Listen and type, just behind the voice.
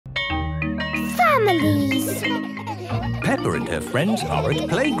families. Peppa and her friends are at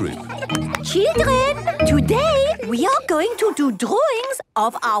playgroup. Children, today we are going to do drawings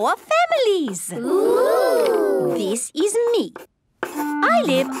of our families. Ooh. This is me. I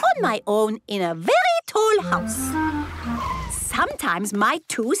live on my own in a very tall house. Sometimes my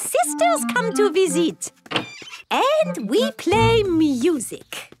two sisters come to visit. And we play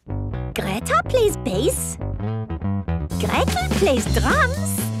music. Greta plays bass. Gretel plays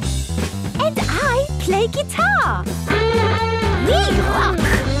drums. And I play guitar. We rock!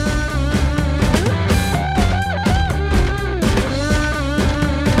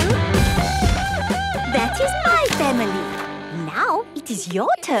 That is my family. Now it is your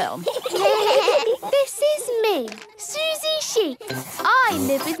turn. This is me, Susie Sheep. I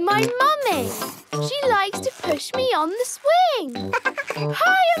live with my mummy. She likes to push me on the swing.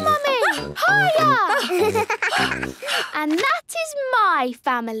 Hiya, Mummy! Hiya! And that is my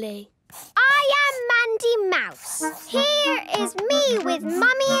family. I am Mandy Mouse. Here is me with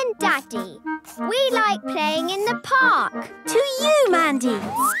Mummy and Daddy. We like playing in the park. To you, Mandy.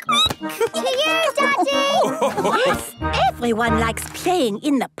 To you, Daddy. If everyone likes playing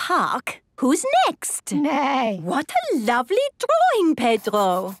in the park, who's next? Nay. What a lovely drawing,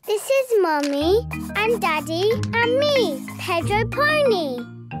 Pedro. This is Mummy and Daddy and me, Pedro Pony.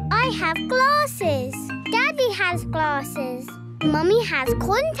 I have glasses. Daddy has glasses. Mummy has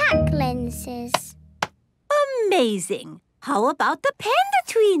contact lenses. Amazing. How about the Panda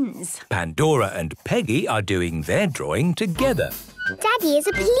Twins? Pandora and Peggy are doing their drawing together. Daddy is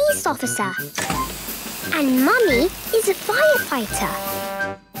a police officer. And Mummy is a firefighter.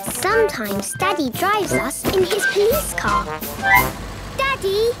 Sometimes Daddy drives us in his police car.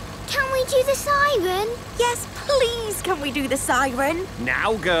 Daddy, can we do the siren? Yes, please, can we do the siren?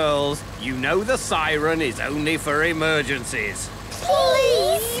 Now, girls, you know the siren is only for emergencies.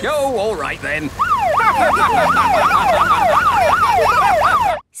 Please! Oh, all right then.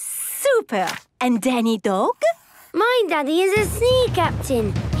 Super. And Danny Dog? My daddy is a sea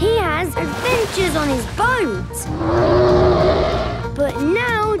captain. He has adventures on his boat. But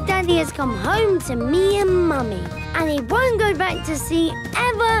now Daddy has come home to me and Mummy. And he won't go back to sea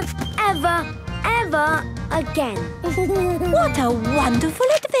ever, ever, ever again. What a wonderful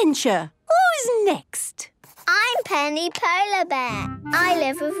adventure. Who's next? I'm Penny Polar Bear. I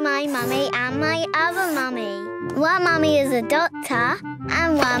live with my mummy and my other mummy. One mummy is a doctor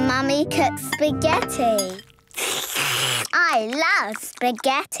and one mummy cooks spaghetti. I love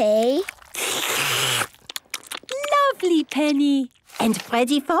spaghetti. Lovely, Penny. And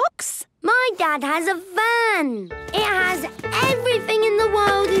Freddy Fox? My dad has a van. It has everything in the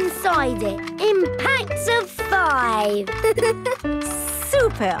world inside it, in packs of 5.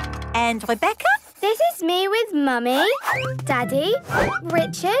 Super. And Rebecca? This is me with Mummy, Daddy,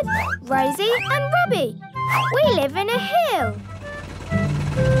 Richard, Rosie and Robbie. We live in a hill.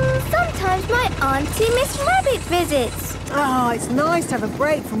 Sometimes my auntie Miss Rabbit visits. Oh, it's nice to have a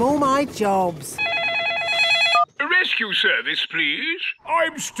break from all my jobs. Rescue service, please.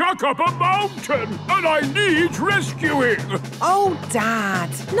 I'm stuck up a mountain and I need rescuing. Oh, Dad,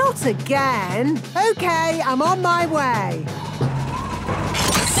 not again. OK, I'm on my way.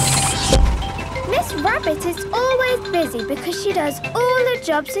 Miss Rabbit is always busy because she does all the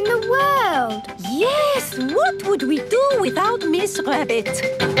jobs in the world. Yes, what would we do without Miss Rabbit?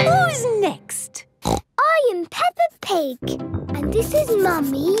 Who's next? I am Peppa Pig. And this is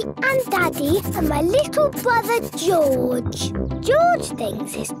Mummy and Daddy and my little brother George. George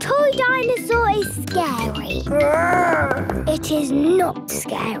thinks his toy dinosaur is scary. It is not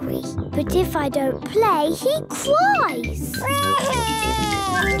scary. But if I don't play, he cries.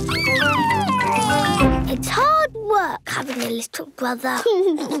 It's hard work having a little brother.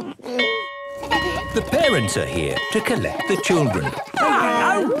 The parents are here to collect the children.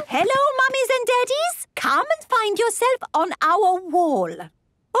 Hello, mummies and daddies. Come and find yourself on our wall.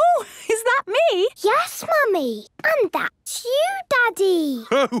 Oh, is that me? Yes, Mummy. And that's you, Daddy.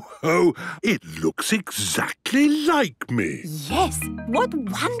 Ho, ho. It looks exactly like me. Yes, what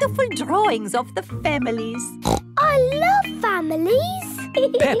wonderful drawings of the families. I love families.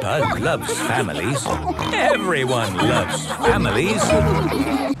 Peppa loves families. Everyone loves families.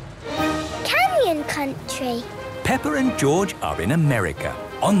 Canyon country. Peppa and George are in America,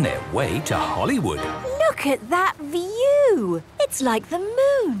 on their way to Hollywood. Look at that view. It's like the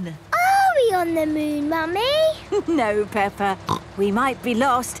moon. Are we on the moon, Mummy? No, Peppa. We might be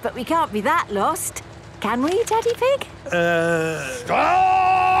lost, but we can't be that lost. Can we, Daddy Pig?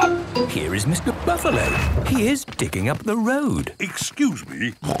 Stop! Here is Mr. Buffalo. He is digging up the road. Excuse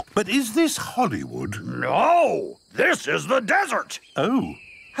me, but is this Hollywood? No, this is the desert. Oh,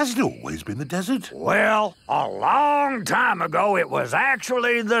 Has it always been the desert? Well, a long time ago it was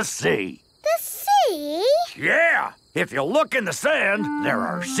actually the sea. The sea? Yeah, if you look in the sand, there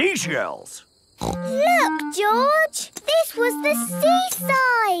are seashells. Look, George. This was the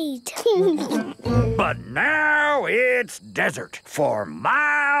seaside. But now it's desert for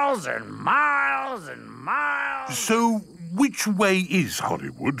miles and miles and miles. So, which way is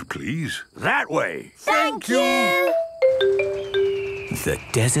Hollywood, please? That way. Thank you. The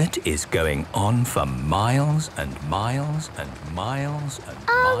desert is going on for miles and miles and miles and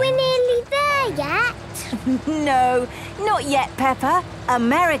Are we miles. nearly there yet? No, not yet, Peppa.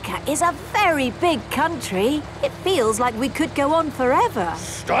 America is a very big country. It feels like we could go on forever.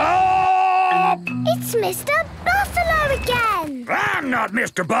 Stop! It's Mr. Buffalo again. I'm not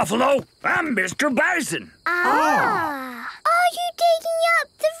Mr. Buffalo. I'm Mr. Bison. Ah. Are you digging up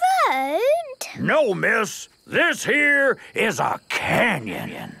the road? No, miss. This here is a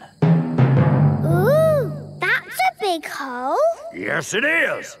canyon. Ooh, that's a big hole. Yes, it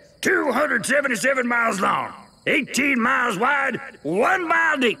is. 277 miles long, 18 miles wide, 1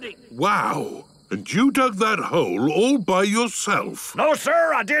 mile deep. Wow! And you dug that hole all by yourself? No,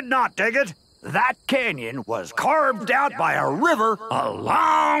 sir, I did not dig it. That canyon was carved out by a river a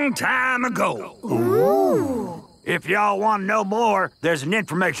long time ago. Ooh. If y'all want to know more, there's an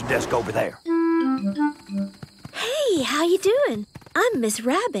information desk over there. Hey, how you doing? I'm Miss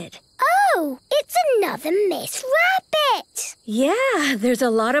Rabbit. Oh, it's another Miss Rabbit. Yeah, there's a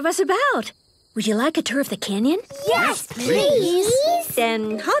lot of us about. Would you like a tour of the canyon? Yes, please.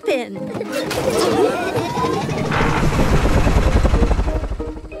 Then hop in.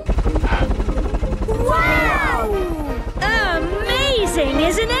 Wow! Amazing,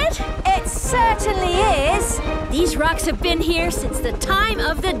 isn't it? It certainly is. These rocks have been here since the time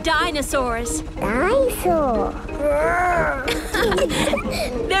of the dinosaurs. Dinosaur.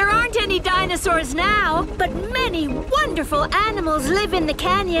 There aren't any dinosaurs now, but many wonderful animals live in the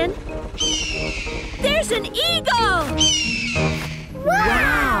canyon. There's an eagle!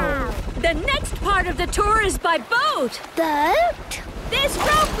 Wow! The next part of the tour is by boat. Boat? This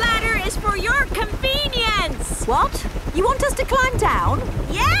rope ladder is for your convenience. What? You want us to climb down?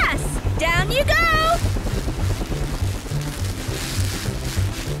 Yes! Down you go!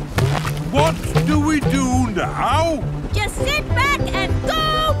 What do we do now? Just sit back and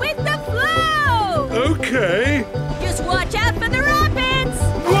go with the flow! Okay. Just watch out for the rapids!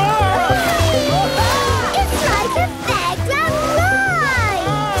 It's like a fairground ride!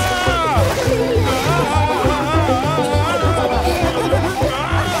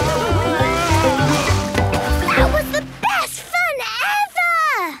 That was the best fun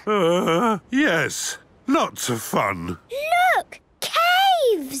ever! Yes. Lots of fun. Look!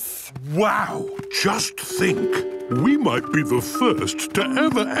 Caves! Wow! Just think. We might be the first to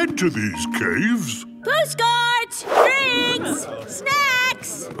ever enter these caves. Postcards! Drinks!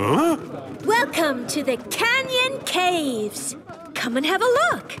 Snacks! Huh? Welcome to the Canyon Caves. Come and have a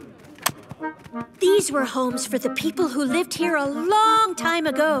look. These were homes for the people who lived here a long time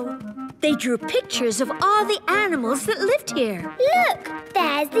ago. They drew pictures of all the animals that lived here. Look!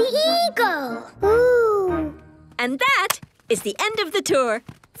 There's the eagle! Ooh! And that is the end of the tour.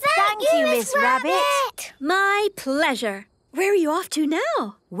 Thank you, Miss Rabbit! My pleasure. Where are you off to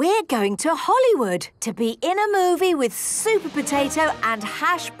now? We're going to Hollywood to be in a movie with Super Potato and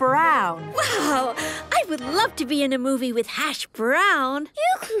Hash Brown. Wow, I would love to be in a movie with Hash Brown.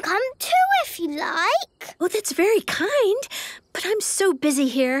 You can come too if you like. Oh, that's very kind, but I'm so busy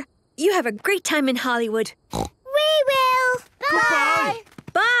here. You have a great time in Hollywood. We will. Bye.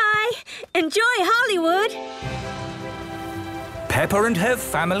 Bye. Enjoy Hollywood. Peppa and her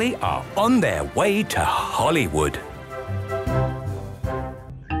family are on their way to Hollywood.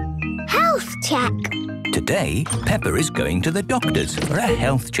 Health check. Today, Peppa is going to the doctor's for a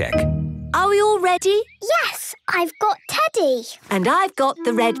health check. Are we all ready? Yes, I've got Teddy. And I've got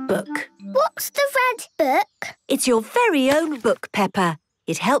the red book. What's the red book? It's your very own book, Peppa.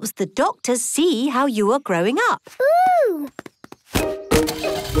 It helps the doctors see how you are growing up. Ooh.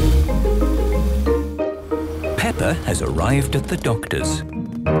 Peppa has arrived at the doctor's.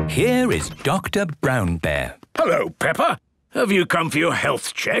 Here is Dr. Brown Bear. Hello, Peppa. Have you come for your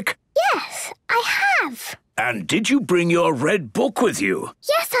health check? Yes, I have. And did you bring your red book with you?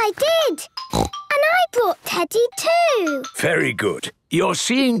 Yes, I did. And I brought Teddy too. Very good. You're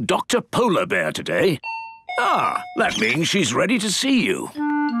seeing Dr. Polar Bear today. Ah, that means she's ready to see you.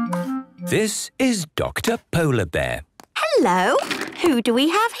 This is Dr. Polar Bear. Hello. Who do we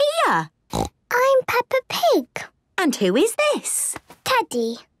have here? I'm Peppa Pig. And who is this?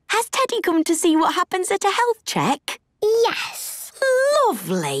 Teddy. Has Teddy come to see what happens at a health check? Yes.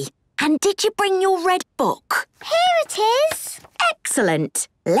 Lovely. And did you bring your red book? Here it is. Excellent.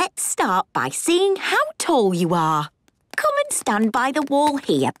 Let's start by seeing how tall you are. Come and stand by the wall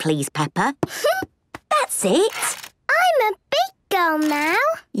here, please, Peppa. That's it. I'm a big girl now.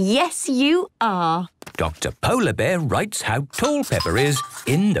 Yes, you are. Dr. Polar Bear writes how tall Peppa is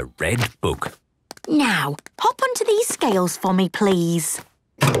in the red book. Now, hop onto these scales for me, please.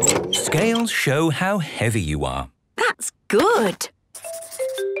 Scales show how heavy you are. That's good.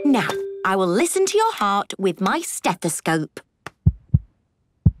 Now, I will listen to your heart with my stethoscope.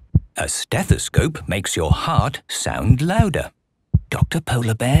 A stethoscope makes your heart sound louder. Dr.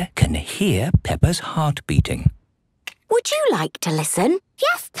 Polar Bear can hear Peppa's heart beating. Would you like to listen?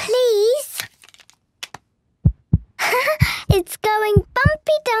 Yes, please. It's going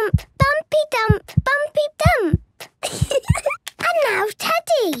bumpy-dump, bumpy-dump, bumpy-dump. And now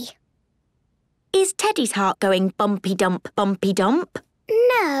Teddy. Is Teddy's heart going bumpy-dump, bumpy-dump?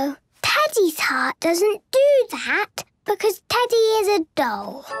 No, Teddy's heart doesn't do that because Teddy is a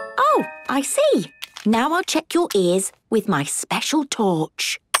doll. Oh, I see. Now I'll check your ears with my special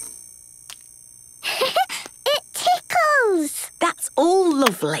torch. It tickles. That's all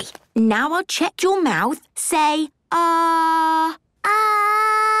lovely. Now I'll check your mouth. Say, ah.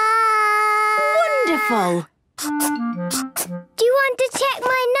 Wonderful. Do you want to check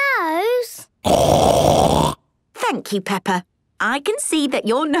my nose? Thank you, Peppa. I can see that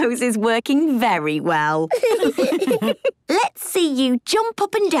your nose is working very well. Let's see you jump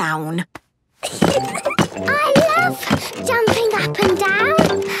up and down. I love jumping up and down.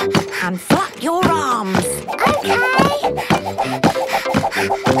 And flap your arms. OK.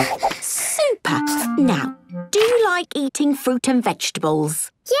 Super. Now, do you like eating fruit and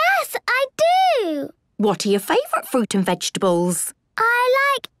vegetables? Yes, I do. What are your favourite fruit and vegetables?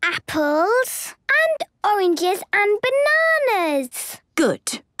 I like apples and oranges and bananas.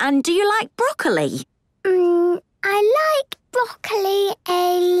 Good. And do you like broccoli? I like broccoli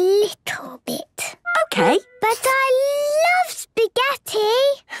a little bit. OK. But I love spaghetti.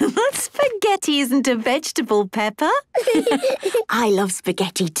 Spaghetti isn't a vegetable, Peppa. I love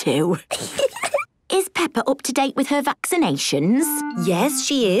spaghetti too. Is Peppa up to date with her vaccinations? Yes,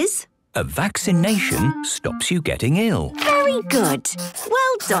 she is. A vaccination stops you getting ill. Very good.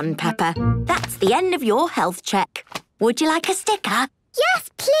 Well done, Peppa. That's the end of your health check. Would you like a sticker? Yes,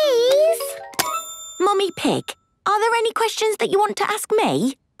 please. Mummy Pig, are there any questions that you want to ask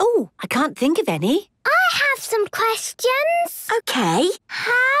me? Oh, I can't think of any. I have some questions. OK.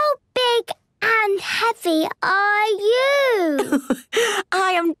 How big and heavy are you?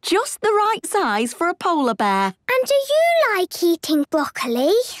 I am just the right size for a polar bear. And do you like eating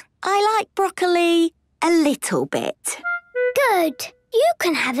broccoli? I like broccoli a little bit. Good. You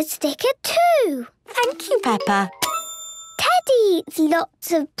can have a sticker too. Thank you, Peppa. Teddy eats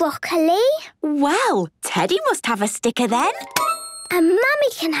lots of broccoli. Well, Teddy must have a sticker then. And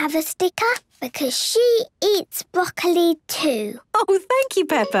Mummy can have a sticker because she eats broccoli too. Oh, thank you,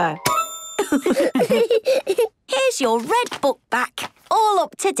 Peppa. Here's your red book back, all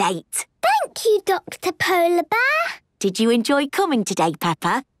up to date. Thank you, Dr. Polar Bear. Did you enjoy coming today,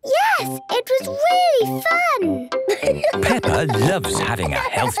 Peppa? Yes, it was really fun. Peppa loves having a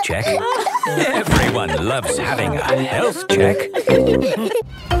health check. Everyone loves having a health check.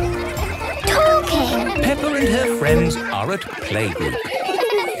 Talking. Peppa and her friends are at playgroup.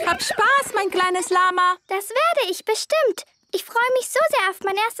 Hab Spaß, mein kleines Lama. Das werde ich bestimmt. Ich freue mich so sehr auf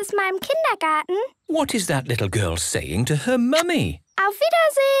mein erstes Mal im Kindergarten. What is that little girl saying to her mummy? Auf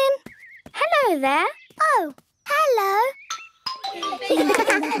Wiedersehen. Hello there. Oh, hello.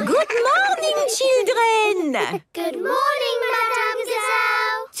 Good morning, children. Good morning, Madame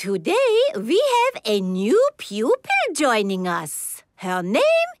Gazelle. Today we have a new pupil joining us. Her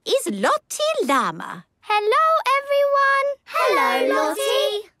name is Lottie Llama. Hello, everyone. Hello,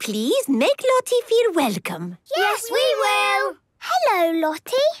 Lottie. Please make Lottie feel welcome. Yes, we will. Hello,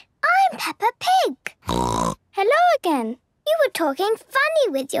 Lottie. I'm Peppa Pig. Hello again. You were talking funny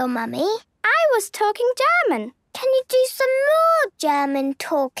with your mummy. I was talking German. Can you do some more German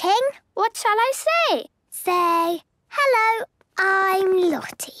talking? What shall I say? Say, hello, I'm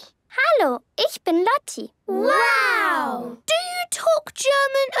Lottie. Hallo, ich bin Lottie. Wow! Do you talk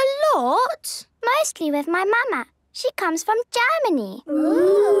German a lot? Mostly with my mama. She comes from Germany.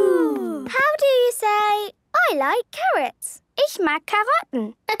 Ooh. How do you say, I like carrots? Ich mag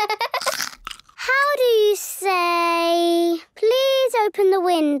Karotten. How do you say, please open the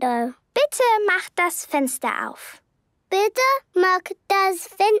window? Bitte mach das Fenster auf. Bitte mach das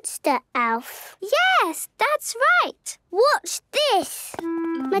Fenster auf. Yes, that's right. What's this?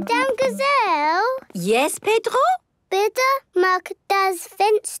 Madame Gazelle? Yes, Pedro? bitte mag das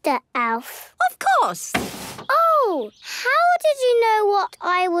Fenster auf? Of course. Oh, how did you know what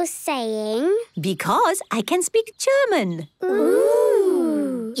I was saying? Because I can speak German.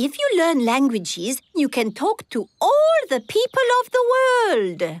 Ooh. If you learn languages, you can talk to all the people of the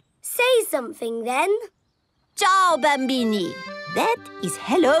world. Say something then. Ciao, bambini. That is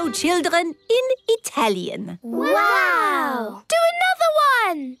hello, children, in Italian. Wow! Do another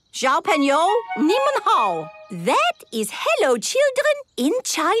one. Ciao, Pegno, ni hao. That is hello, children, in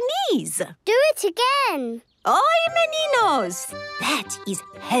Chinese. Do it again. Oi, meninos. That is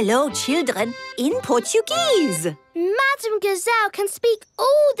hello, children, in Portuguese. Madame Gazelle can speak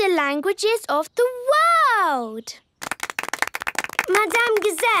all the languages of the world. Madame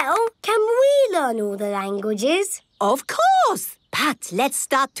Gazelle, can we learn all the languages? Of course. But let's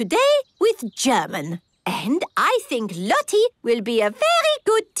start today with German. And I think Lottie will be a very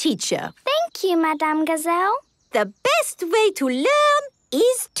good teacher. Thank you, Madame Gazelle. The best way to learn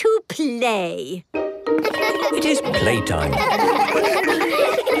is to play. It is playtime.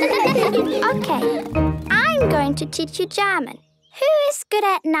 Okay, I'm going to teach you German. Who is good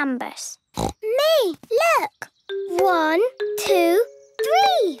at numbers? Me, look. 1, 2,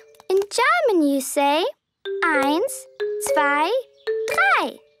 3. In German you say 1, 2,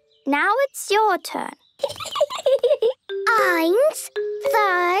 3. Now it's your turn. 1, 2,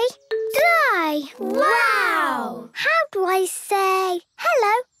 3. Wow! How do I say,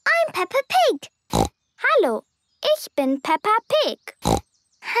 hello, I'm Peppa Pig? Hallo, ich bin Peppa Pig.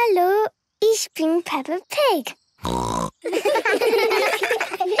 Hallo, ich bin Peppa Pig.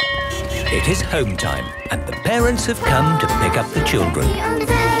 It is home time, and the parents have come to pick up the children.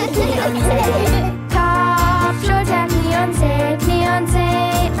 Kopf, Schultern, Knie und Zeh, Knie und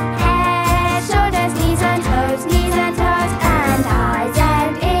Zeh. Head, shoulders, knees and toes, and eyes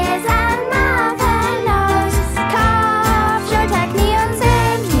and ears and mouth and nose. Kopf, Schultern, Knie und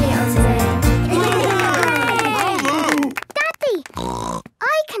Zeh, Daddy,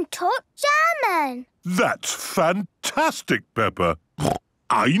 I can talk German. That's fantastic, Peppa.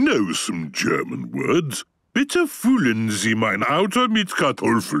 I know some German words. Bitte füllen Sie mein Auto mit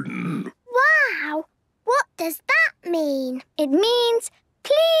Kartoffeln. Wow! What does that mean? It means,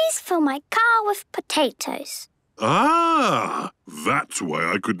 please fill my car with potatoes. Ah, that's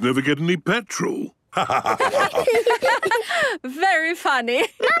why I could never get any petrol. Very funny.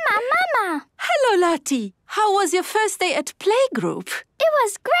 Mama! Hello, Lottie. How was your first day at playgroup? It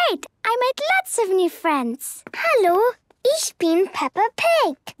was great. I made lots of new friends. Hallo, ich bin Peppa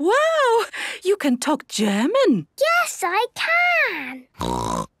Pig. Wow, you can talk German. Yes, I can.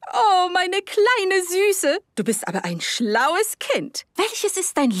 Oh, meine kleine Süße. Du bist aber ein schlaues Kind. Welches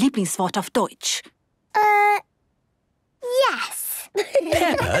ist dein Lieblingswort auf Deutsch? Yes.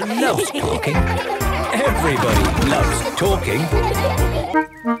 Peppa loves talking. Everybody loves talking.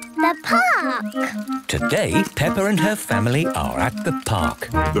 The park. Today, Peppa and her family are at the park.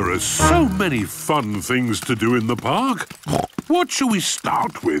 There are so many fun things to do in the park. What shall we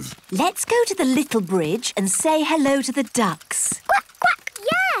start with? Let's go to the little bridge and say hello to the ducks. Quack, quack.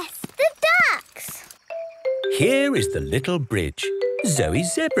 Yes, the ducks. Here is the little bridge. Zoe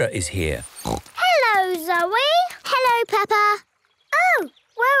Zebra is here. Hello, Zoe. Hello, Peppa. Oh,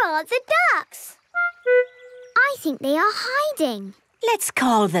 where are the ducks? I think they are hiding. Let's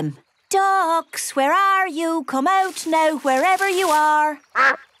call them. Ducks, where are you? Come out now, wherever you are.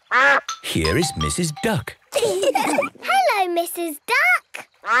 Here is Mrs. Duck. Hello, Mrs. Duck.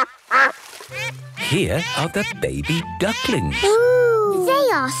 Here are the baby ducklings. Ooh.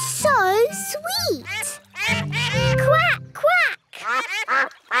 They are so sweet. Quack, quack.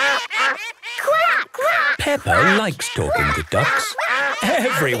 Quack, quack. Peppa likes talking to ducks.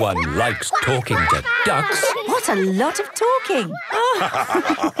 Everyone likes talking to ducks. What a lot of talking.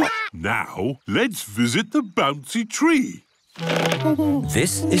 Now, let's visit the bouncy tree.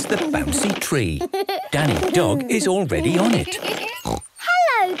 This is the bouncy tree. Danny Dog is already on it.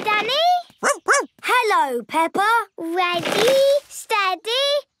 Hello, Danny. Hello, Peppa. Ready, steady,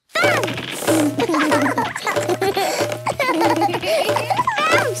 bounce.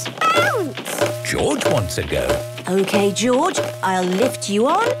 Bounce, bounce. George wants a go. OK, George, I'll lift you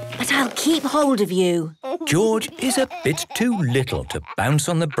on, but I'll keep hold of you. George is a bit too little to bounce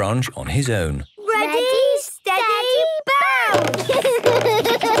on the branch on his own. Ready, steady, bounce.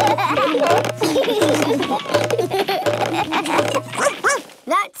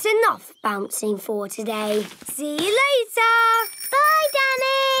 That's enough bouncing for today. See you later. Bye,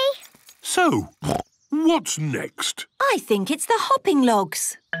 Danny. So, what's next? I think it's the hopping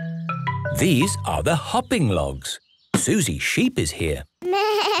logs. These are the hopping logs. Susie Sheep is here.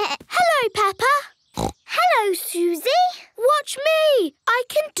 Hello, Peppa. Hello, Hello, Susie. Watch me. I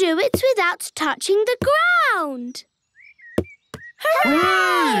can do it without touching the ground.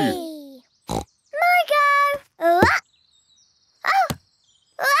 Hooray! My go. Oh!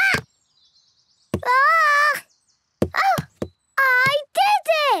 I did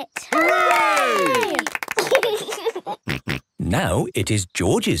it! Hooray! Now it is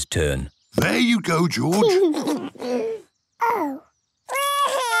George's turn. There you go, George. Oh.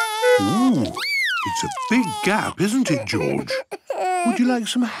 Ooh, it's a big gap, isn't it, George? Would you like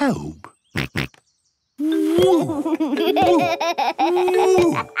some help? Woo! Woo!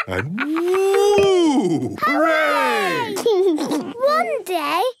 And woo! Hooray! One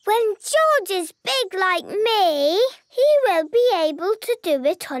day, when George is big like me, he will be able to do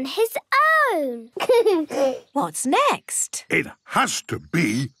it on his own. What's next? It has to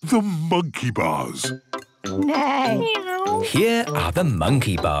be the monkey bars. Here are the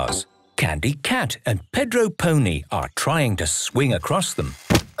monkey bars. Candy Cat and Pedro Pony are trying to swing across them.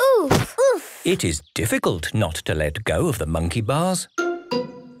 Oof, oof. It is difficult not to let go of the monkey bars.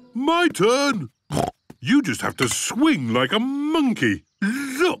 My turn. You just have to swing like a monkey.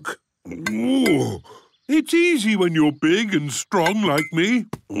 Look. Ooh. It's easy when you're big and strong like me.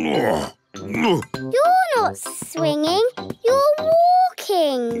 You're not swinging, you're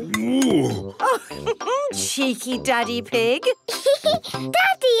walking. Ooh. Cheeky Daddy Pig.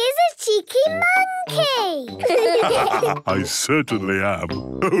 Daddy is a cheeky monkey. I certainly am.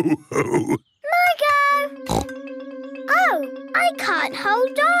 Ho, ho. My go. Oh, I can't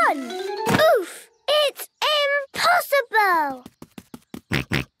hold on. Oof, it's impossible.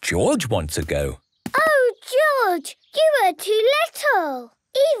 George wants a go. Oh, George, you are too little.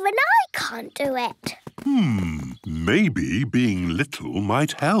 Even I can't do it. Maybe being little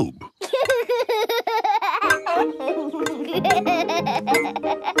might help.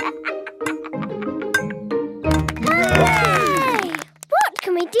 Hooray! What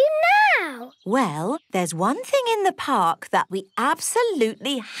can we do now? Well, there's one thing in the park that we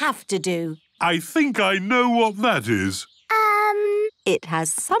absolutely have to do. I think I know what that is. It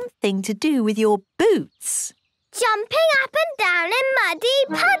has something to do with your boots. Jumping up and down in muddy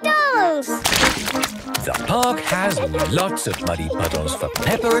puddles. The park has lots of muddy puddles for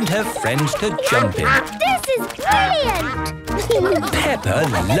Peppa and her friends to jump in. This is brilliant. Peppa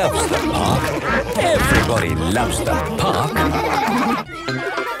loves the park. Everybody loves the park.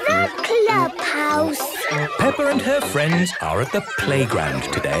 The clubhouse. Peppa and her friends are at the playground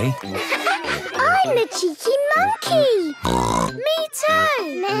today. I'm a cheeky monkey. Me too.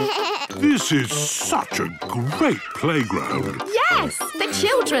 This is such a great playground. Yes, the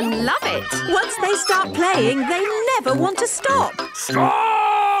children love it. Once they start playing, they never want to stop.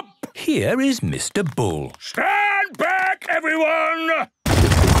 Stop! Here is Mr. Bull. Stand back, everyone!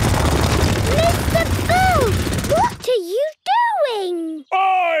 Mr. Bull, what are you doing?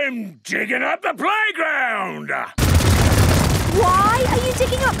 I'm digging up the playground! Why are you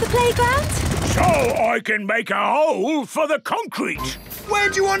digging up the playground? So I can make a hole for the concrete. Where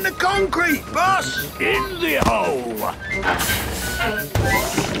do you want the concrete, boss? In the hole.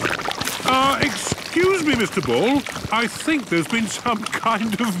 Excuse me, Mr. Bull. I think there's been some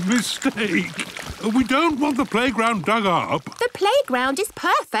kind of mistake. We don't want the playground dug up. The playground is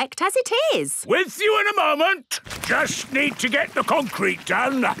perfect as it is. With you in a moment. Just need to get the concrete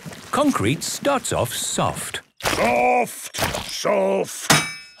done. Concrete starts off soft. Soft, soft,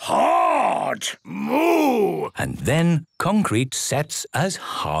 hard, moo. And then concrete sets as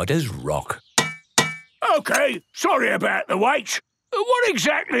hard as rock. OK, sorry about the wait. What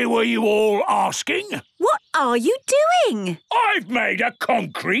exactly were you all asking? What are you doing? I've made a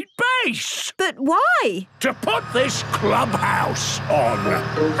concrete base. But why? To put this clubhouse on.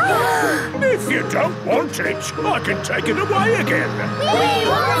 If you don't want it, I can take it away again. We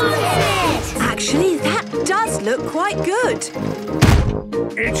want it! Actually, that does look quite good.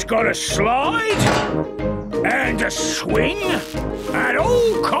 It's got a slide and a swing and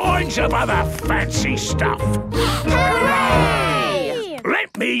all kinds of other fancy stuff. Hooray!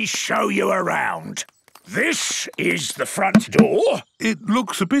 Let me show you around. This is the front door. It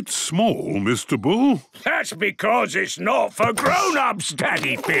looks a bit small, Mr. Bull. That's because it's not for grown-ups,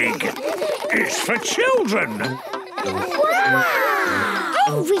 Daddy Pig. It's for children. Wow!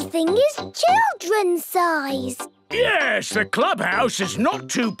 Everything is children's size. Yes, the clubhouse is not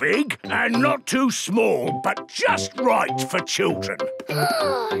too big and not too small, but just right for children.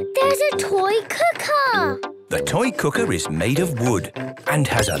 There's a toy cooker. The toy cooker is made of wood and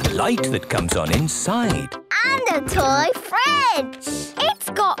has a light that comes on inside. And a toy fridge. It's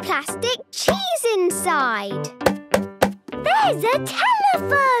got plastic cheese inside. There's a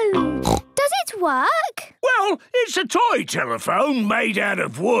telephone. Does it work? Well, it's a toy telephone made out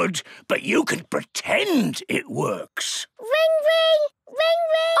of wood, but you can pretend it works. Ring, ring! Ring,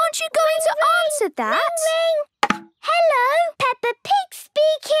 ring! Aren't you going to answer that? Ring, ring! Hello, Peppa Pig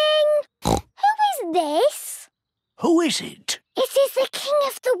speaking. Who is this? Who is it? It is the King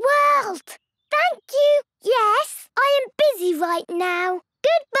of the World. Thank you. Yes, I am busy right now.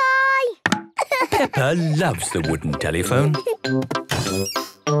 Goodbye. Peppa loves the wooden telephone.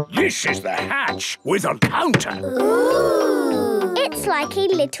 This is the hatch with a counter. Ooh. It's like a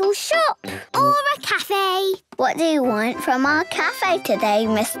little shop or a cafe. What do you want from our cafe today,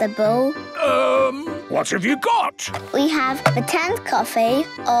 Mr. Bull? What have you got? We have pretend coffee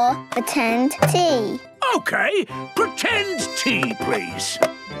or pretend tea. OK, pretend tea, please.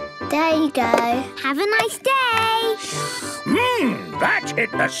 There you go. Have a nice day. That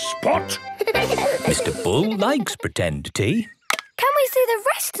hit the spot. Mr. Bull likes pretend tea. Can we see the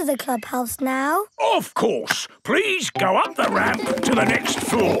rest of the clubhouse now? Of course. Please go up the ramp to the next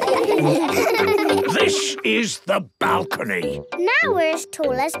floor. This is the balcony. Now we're as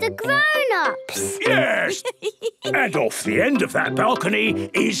tall as the grown-ups. Yes. And off the end of that balcony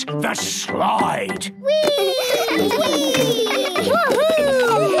is the slide. Whee!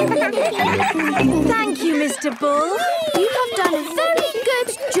 Thank you, Mr. Bull. You have done a very good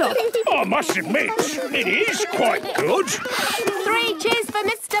job. I must admit, it is quite good. 3 cheers for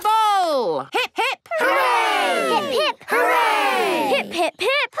Mr. Bull. Hip, hip, Hooray! Hip, hip, hooray! Hip, hip,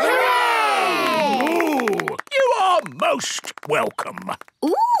 hip, hooray! Ooh, you are most welcome.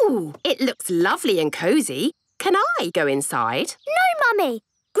 Ooh, it looks lovely and cosy. Can I go inside? No, Mummy.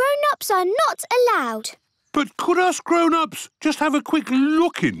 Grown-ups are not allowed. But could us grown-ups just have a quick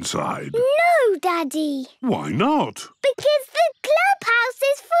look inside? No, Daddy. Why not? Because the clubhouse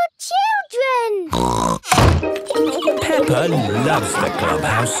is for children. Peppa loves the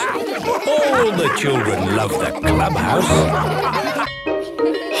clubhouse. All the children love the clubhouse.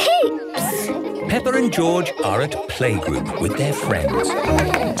 Hoops. Peppa and George are at playgroup with their friends.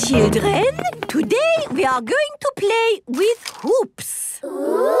 Children, today we are going to play with hoops.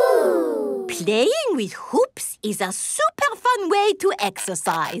 Ooh. Playing with hoops is a super fun way to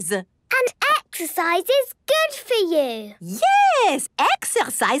exercise. And exercise is good for you. Yes,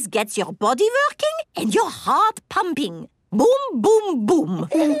 exercise gets your body working and your heart pumping. Boom, boom, boom.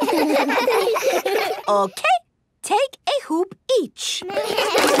 OK, take a hoop each.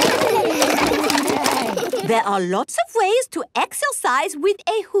 There are lots of ways to exercise with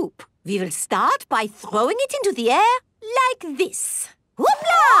a hoop. We will start by throwing it into the air like this.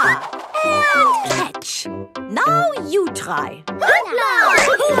 Hoopla! And catch. Now you try.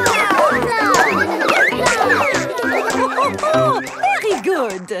 Very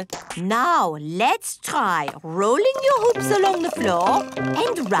good. Now let's try rolling your hoops along the floor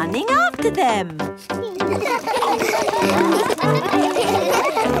and running after them.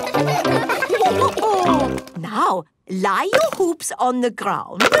 Now lie your hoops on the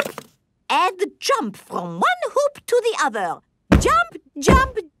ground and jump from one hoop to the other. Jump,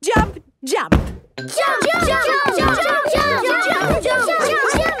 jump, jump, jump. Jump, jump, jump, jump, jump, jump, jump,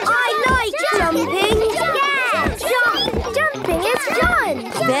 jump. I like jumping. Yeah, jumping is fun.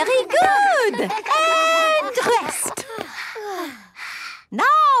 Very good. And rest.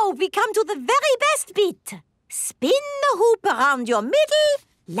 Now we come to the very best bit. Spin the hoop around your middle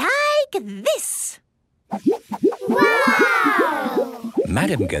like this. Wow!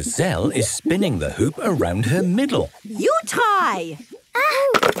 Madame Gazelle is spinning the hoop around her middle. You try.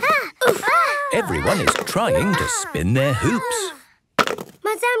 Everyone is trying to spin their hoops.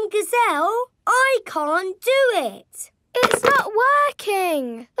 Madame Gazelle, I can't do it. It's not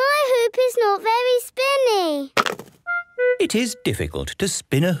working. My hoop is not very spinny. It is difficult to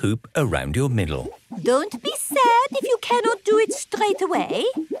spin a hoop around your middle. Don't be sad if you cannot do it straight away.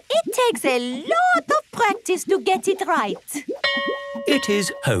 It takes a lot of practice to get it right. It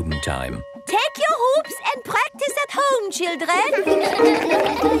is home time. Take your hoops and practice at home, children.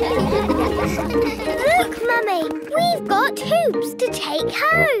 Look, Mummy, we've got hoops to take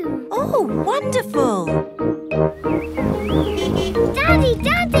home. Oh, wonderful. Daddy,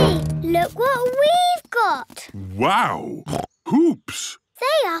 Daddy, look what we've got. Wow! Hoops!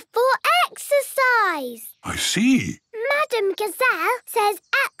 They are for exercise. I see. Madame Gazelle says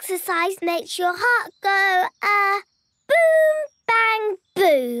exercise makes your heart go, boom, bang,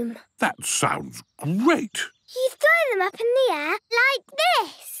 boom. That sounds great. You throw them up in the air like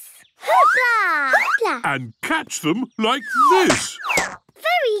this. Hoopla! Hoopla! And catch them like this.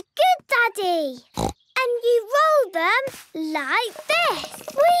 Very good, Daddy. And you roll them like this.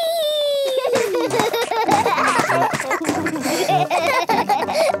 Whee!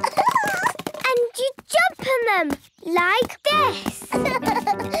 And you jump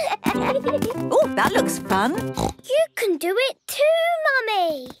Oh, that looks fun. You can do it too,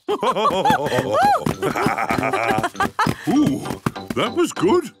 Mummy. Ooh, that was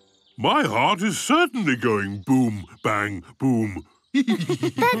good. My heart is certainly going boom, bang, boom. But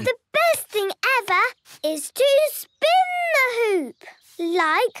the best thing ever is to spin the hoop.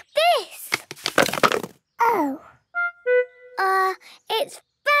 Like this. Oh. It's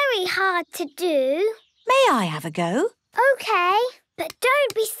very hard to do. May I have a go? OK. But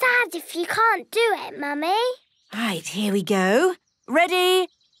don't be sad if you can't do it, Mummy. Right, here we go. Ready,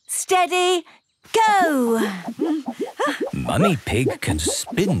 steady, go! Mummy Pig can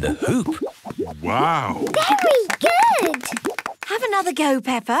spin the hoop. Wow. Very good. Have another go,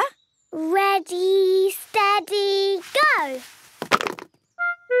 Peppa. Ready, steady, go.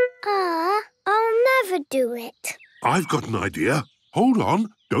 I'll never do it. I've got an idea. Hold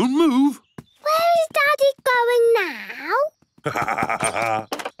on, don't move. Where is Daddy going now?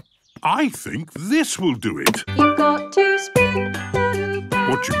 I think this will do it. You've got to spin the hoop.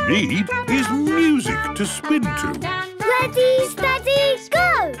 What you need is music to spin to. Ready, steady,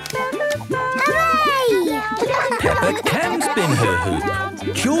 go! Hooray! Peppa can spin her hoop.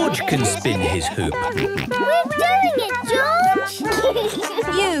 George can spin his hoop. We're doing it, George!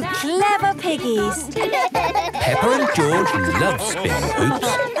 You clever piggies. Peppa and George love spinning hoops.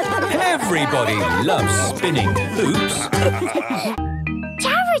 Everybody loves spinning hoops.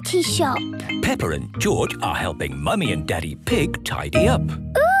 Charity shop. Peppa and George are helping Mummy and Daddy Pig tidy up.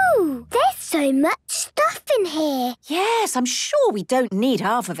 Ooh, there's so much stuff in here. Yes, I'm sure we don't need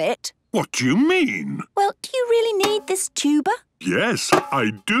half of it. What do you mean? Well, do you really need this tuba? Yes,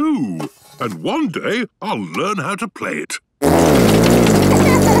 I do. And one day I'll learn how to play it.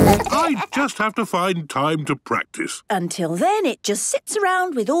 I just have to find time to practice. Until then, it just sits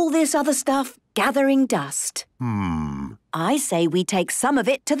around with all this other stuff, gathering dust. I say we take some of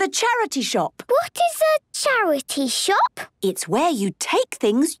it to the charity shop. What is a charity shop? It's where you take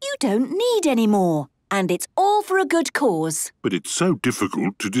things you don't need anymore. And it's all for a good cause. But it's so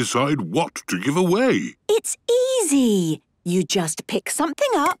difficult to decide what to give away. It's easy. You just pick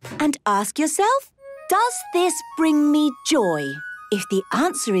something up and ask yourself, does this bring me joy? If the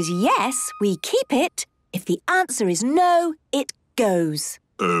answer is yes, we keep it. If the answer is no, it goes.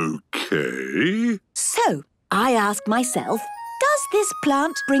 OK. So, I ask myself, does this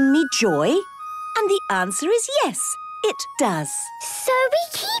plant bring me joy? And the answer is yes, it does. So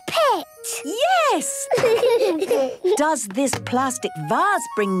we keep it? Yes! Does this plastic vase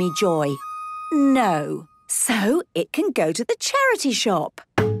bring me joy? No. So it can go to the charity shop.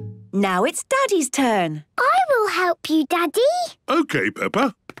 Now it's Daddy's turn. I will help you, Daddy. OK,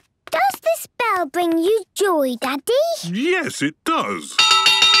 Peppa. Does this bell bring you joy, Daddy? Yes, it does.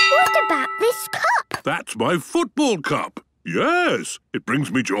 What about this cup? That's my football cup. Yes, it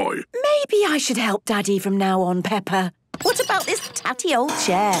brings me joy. Maybe I should help Daddy from now on, Peppa. What about this tatty old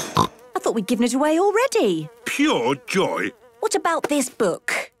chair? I thought we'd given it away already. Pure joy. What about this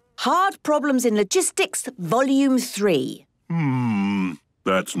book? Hard Problems in Logistics, Volume 3.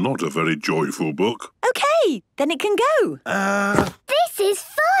 That's not a very joyful book. OK, then it can go. This is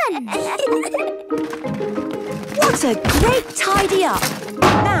fun. What a great tidy up.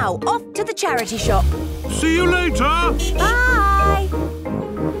 Now, off to the charity shop. See you later. Bye.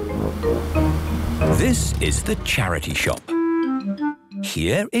 This is the charity shop.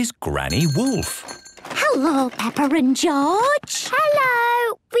 Here is Granny Wolf. Hello, Peppa and George.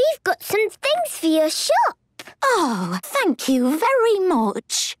 Hello. We've got some things for your shop. Oh, thank you very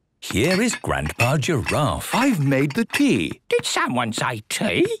much. Here is Grandpa Giraffe. I've made the tea. Did someone say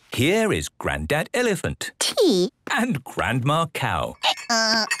tea? Here is Grandad Elephant. Tea? And Grandma Cow.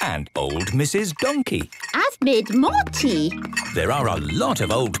 And old Mrs. Donkey. I've made more tea. There are a lot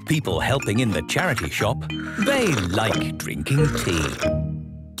of old people helping in the charity shop. They like drinking tea.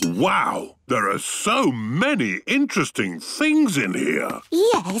 Wow, there are so many interesting things in here.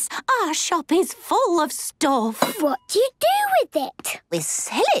 Yes, our shop is full of stuff. What do you do with it? We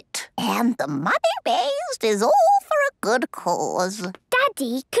sell it, and the money raised is all for a good cause.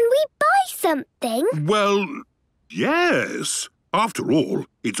 Daddy, can we buy something? Well, yes. After all,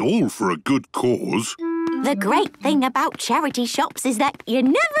 it's all for a good cause. The great thing about charity shops is that you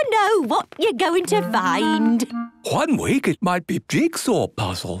never know what you're going to find. One week it might be jigsaw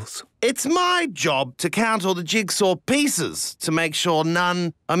puzzles. It's my job to count all the jigsaw pieces to make sure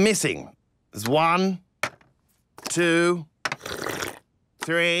none are missing. There's 1, 2,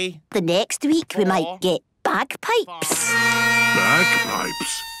 3. The next week we might get bagpipes.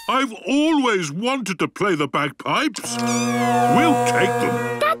 Bagpipes? I've always wanted to play the bagpipes. We'll take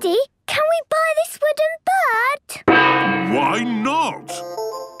them. Daddy, can we buy this wooden bird? Why not?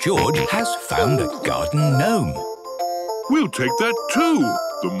 George has found a garden gnome. We'll take that too.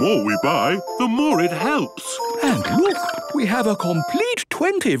 The more we buy, the more it helps. And look, we have a complete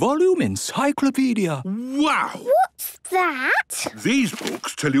 20-volume encyclopedia. Wow! What's that? These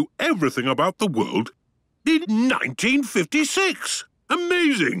books tell you everything about the world in 1956.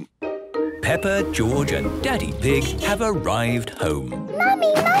 Amazing! Peppa, George and Daddy Pig have arrived home.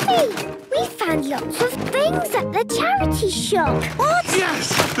 Mummy! We found lots of things at the charity shop. What?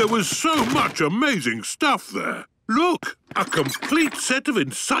 Yes! There was so much amazing stuff there. Look, a complete set of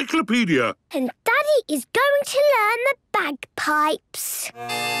encyclopedia. And Daddy is going to learn the bagpipes.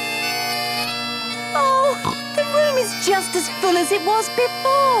 Oh, the room is just as full as it was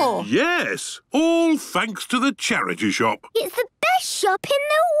before. Yes, all thanks to the charity shop. It's the best shop in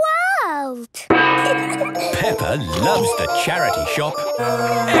the world. Peppa loves the charity shop.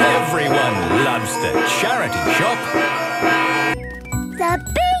 Everyone loves the charity shop. The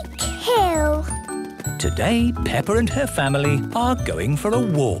Big Hill. Today, Peppa and her family are going for a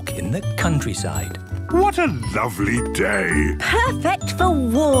walk in the countryside. What a lovely day. Perfect for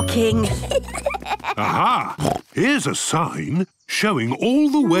walking. Aha! Here's a sign showing all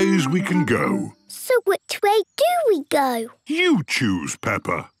the ways we can go. So which way do we go? You choose,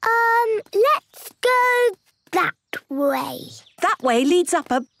 Peppa. Let's go that way. That way leads up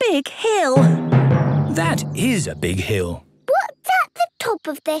a big hill. That is a big hill. What's at the top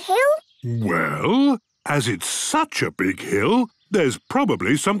of the hill? Well, as it's such a big hill, there's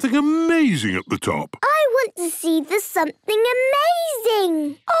probably something amazing at the top. I want to see the something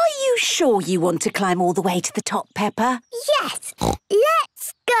amazing. Are you sure you want to climb all the way to the top, Peppa? Yes,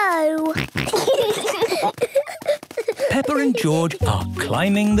 let's go. Peppa and George are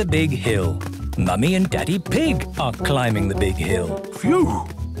climbing the big hill. Mummy and Daddy Pig are climbing the big hill. Phew!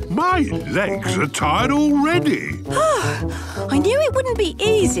 My legs are tired already. I knew it wouldn't be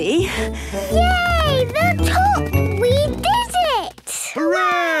easy. Yay! The top! We did it!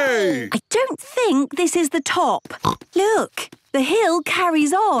 Hooray! I don't think this is the top. Look, the hill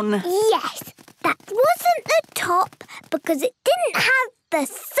carries on. Yes, that wasn't the top because it didn't have the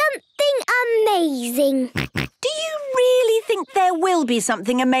something amazing. Do you really think there will be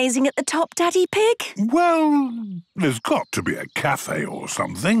something amazing at the top, Daddy Pig? Well, there's got to be a cafe or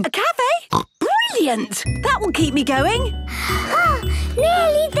something. A cafe? Brilliant! That will keep me going.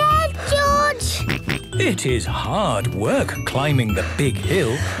 Nearly there, George. It is hard work climbing the big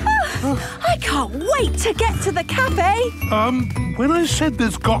hill. I can't wait to get to the cafe. When I said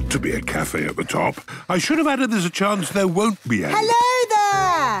there's got to be a cafe at the top, I should have added there's a chance there won't be any. Hello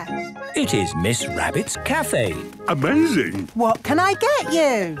there! It is Miss Rabbit's cafe. Amazing. What can I get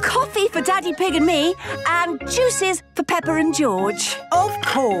you? Coffee for Daddy Pig and me, and juices for Peppa and George. Of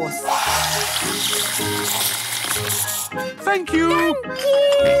course. Thank you.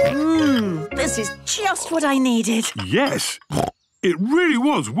 This is just what I needed. Yes. It really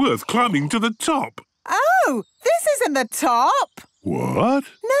was worth climbing to the top. Oh, this isn't the top. What?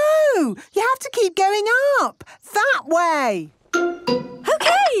 No, you have to keep going up. That way.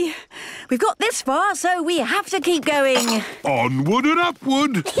 OK, we've got this far, so we have to keep going. Onward and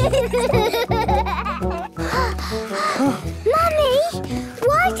upward. Mummy,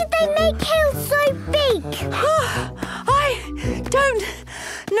 why did they make hills so big? I don't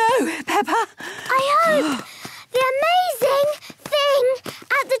know, Peppa. I hope the amazing thing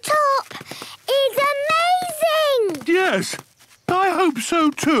at the top is amazing. Yes, I hope so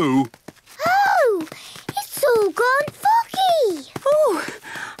too. Oh, it's all gone foggy. Oh,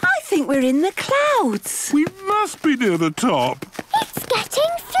 I think we're in the clouds. We must be near the top. It's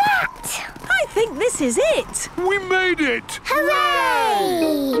getting flat. I think this is it. We made it.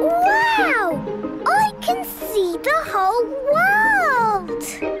 Hooray! Wow! I can see the whole world.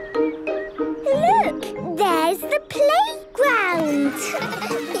 Look, there's the playground.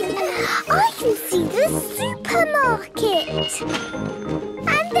 I can see the supermarket.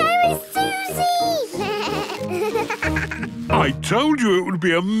 And there is Susie. I told you it would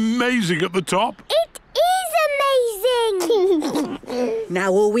be amazing at the top. It is amazing.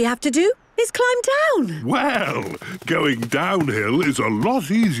 Now all we have to do is climb down. Well, going downhill is a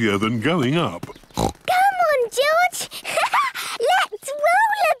lot easier than going up. Come on, George. Let's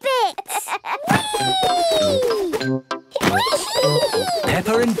roll a bit. Whee!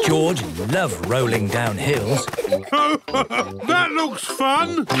 Peppa and George love rolling down hills. That looks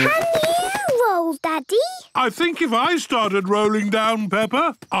fun. Can you roll, Daddy? I think if I started rolling down,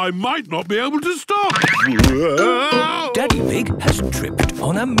 Peppa, I might not be able to stop. Daddy Pig has tripped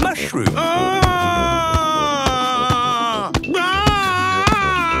on a mushroom.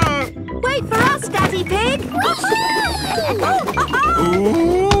 Wait for us, Daddy Pig.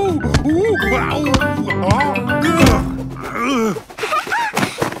 Ooh.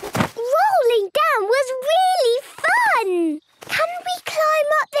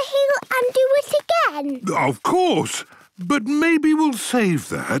 save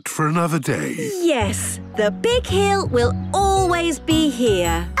that for another day. Yes, the big hill will always be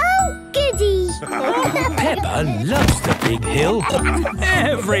here. Oh, goody! Peppa loves the big hill.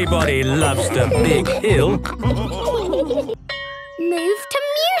 Everybody loves the big hill. Move to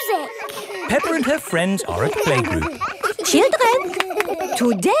music. Peppa and her friends are at playgroup. Children,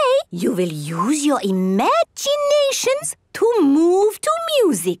 today you will use your imaginations to move to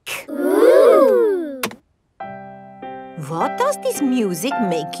music. Ooh! What does this music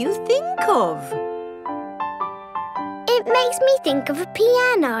make you think of? It makes me think of a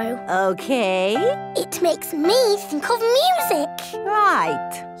piano. Okay. It makes me think of music.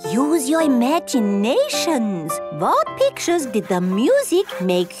 Right. Use your imaginations. What pictures did the music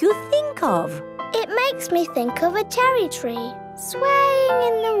make you think of? It makes me think of a cherry tree swaying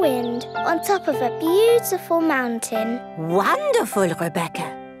in the wind on top of a beautiful mountain. Wonderful,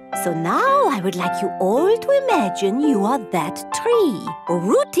 Rebecca. So now I would like you all to imagine you are that tree,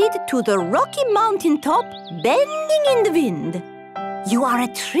 rooted to the rocky mountain top, bending in the wind. You are a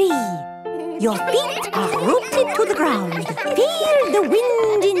tree. Your feet are rooted to the ground. Feel the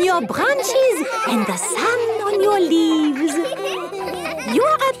wind in your branches and the sun on your leaves. You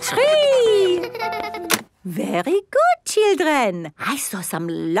are a tree. Very good, children. I saw some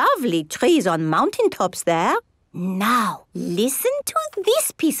lovely trees on mountaintops there. Now, listen to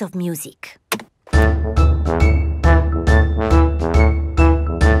this piece of music.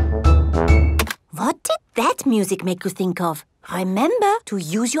 What did that music make you think of? Remember to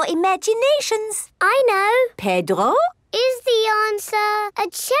use your imaginations. I know. Pedro? Is the answer a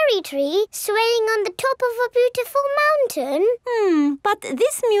cherry tree swaying on the top of a beautiful mountain? But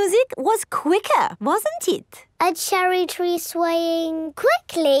this music was quicker, wasn't it? A cherry tree swaying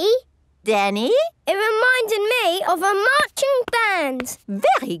quickly? Danny? It reminded me of a marching band.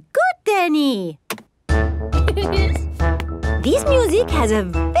 Very good, Danny. This music has a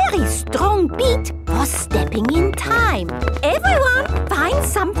very strong beat for stepping in time. Everyone find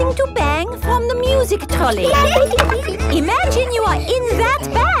something to bang from the music trolley. Imagine you are in that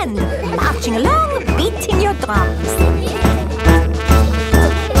band, marching along, beating your drums.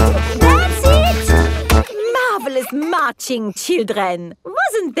 That's it! Marvelous marching, children.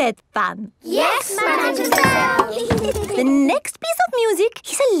 Wasn't that fun? Yes, Mademoiselle. The next piece of music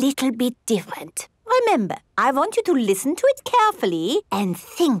is a little bit different. Remember, I want you to listen to it carefully and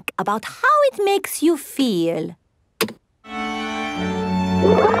think about how it makes you feel.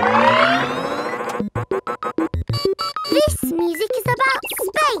 This music is about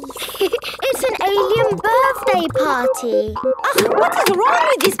space. It's an alien birthday party. What is wrong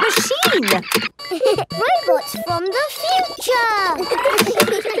with this machine? Robots from the future.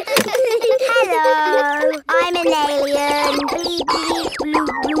 Hello, I'm an alien. Bleep, bleep, bloop,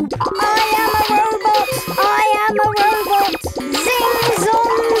 bloop. I am a robot. I am a robot. Zing,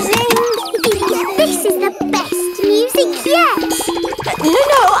 zong, zing. This is the best music yet.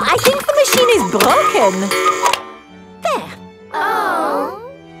 No, I think the machine is broken. There.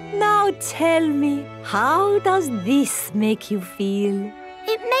 Oh. Now tell me, how does this make you feel?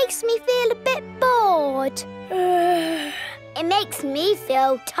 It makes me feel a bit bored. It makes me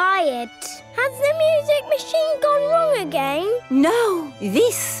feel tired. Has the music machine gone wrong again? No,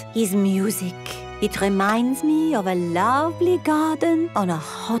 this is music. It reminds me of a lovely garden on a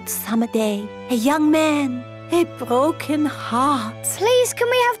hot summer day. A young man, a broken heart. Please, can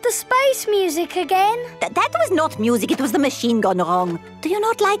we have the space music again? That was not music, it was the machine gone wrong. Do you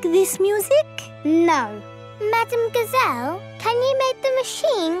not like this music? No. Madame Gazelle, can you make the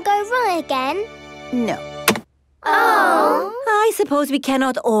machine go wrong again? No. Oh. I suppose we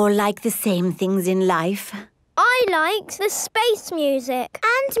cannot all like the same things in life. I liked the space music.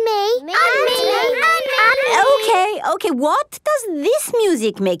 And me. And me. Okay, what does this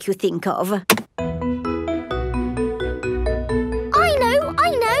music make you think of? I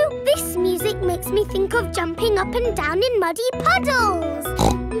know. This music makes me think of jumping up and down in muddy puddles.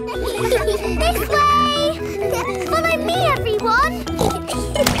 This way. Follow me, everyone.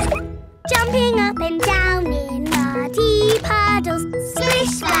 Jumping up and down in muddy puddles. Splish,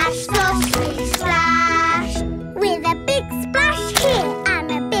 splash, slosh, splish, splash. With a big splash here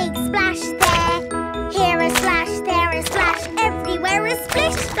and a big splash there. Here a splash, there a splash, everywhere a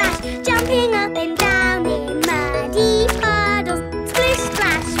splish, splash. Jumping up and down in muddy puddles. Splish,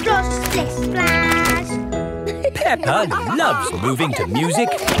 splash, slosh, splish, splash. Peppa loves moving to music.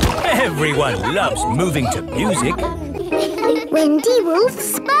 Everyone loves moving to music. Wendy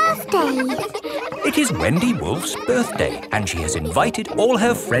Wolf's birthday. It is Wendy Wolf's birthday, and she has invited all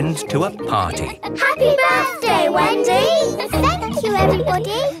her friends to a party. Happy birthday, Wendy! Thank you,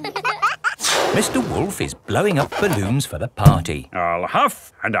 everybody. Mr. Wolf is blowing up balloons for the party. I'll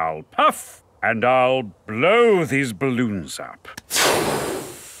huff and I'll puff and I'll blow these balloons up.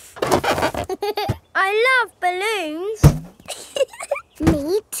 I love balloons.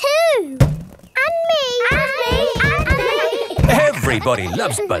 Me too. And me. And me. And me. Everybody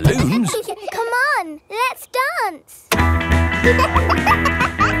loves balloons. Come on, let's dance.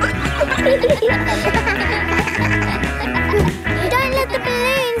 Don't let the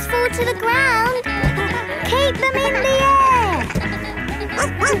balloons fall to the ground. Keep them in the air.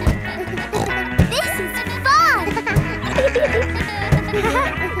 This is fun.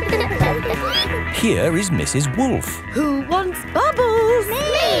 Here is Mrs. Wolf. Who wants bubbles? Me.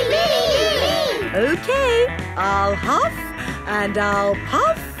 Okay, I'll huff and I'll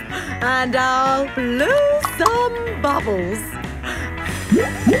puff and I'll blow some bubbles.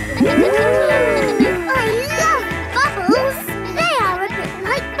 I love bubbles. They are a bit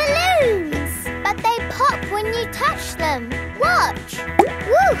like balloons, but they pop when you touch them. Watch.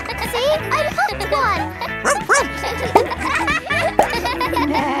 Woo! See, I popped one.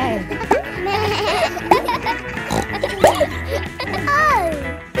 Oh,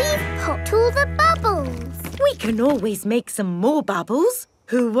 we've popped all the bubbles. We can always make some more bubbles.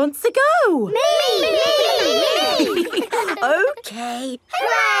 Who wants to go? Me! Okay.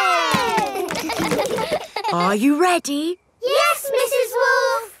 Hooray! Are you ready? Yes, Mrs.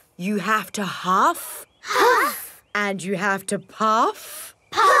 Wolf. You have to huff. Huff. And you have to puff.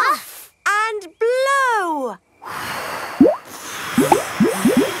 Puff. And blow.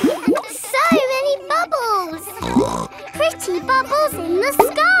 So many bubbles. Pretty bubbles in the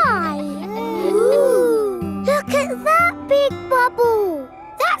sky. Ooh. Look at that big bubble.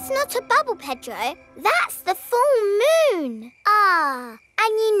 That's not a bubble, Pedro. That's the full moon. Ah,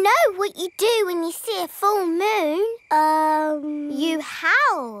 and you know what you do when you see a full moon? You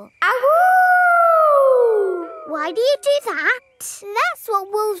howl. Ow! Why do you do that? That's what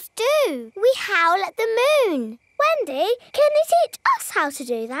wolves do. We howl at the moon. Wendy, can you teach us how to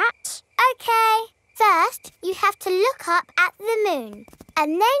do that? Okay. First, you have to look up at the moon.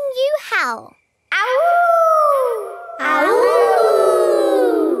 And then you howl. Ow! Ow!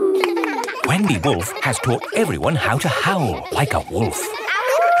 Wendy Wolf has taught everyone how to howl like a wolf.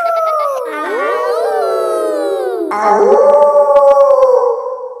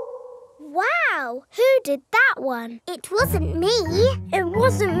 Wow, who did that one? It wasn't me. It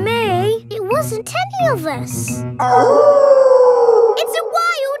wasn't me. It wasn't any of us. It's a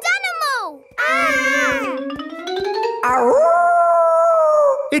wild animal.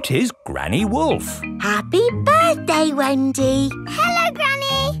 It is Granny Wolf. Happy birthday, Wendy. Hello,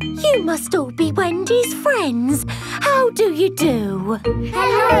 Granny. You must all be Wendy's friends. How do you do?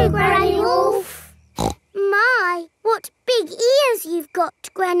 Hello, Granny Wolf. My, what big ears you've got,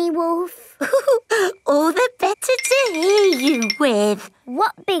 Granny Wolf. All the better to hear you with.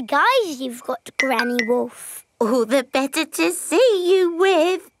 What big eyes you've got, Granny Wolf. All the better to see you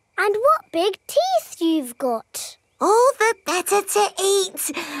with. And what big teeth you've got. All the better to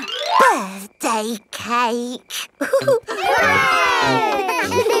eat birthday cake.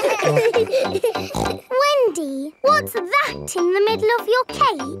 Wendy, what's that in the middle of your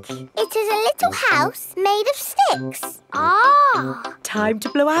cake? It is a little house made of sticks. Ah! Time to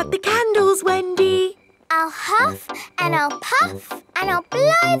blow out the candles, Wendy. I'll huff and I'll puff and I'll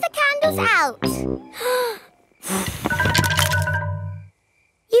blow the candles out.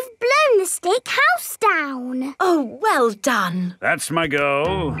 You've blown the stick house down. Oh, well done. That's my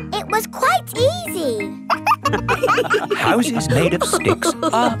go. It was quite easy. Houses made of sticks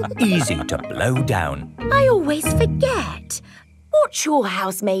are easy to blow down. I always forget. What's your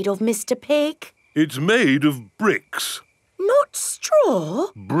house made of, Mr. Pig? It's made of bricks. Not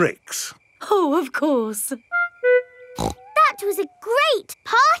straw? Bricks. Oh, of course. That was a great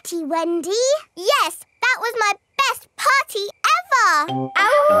party, Wendy. Yes, that was my best party ever.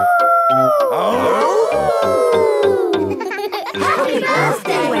 Happy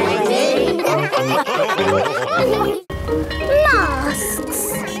birthday, Wendy. Masks.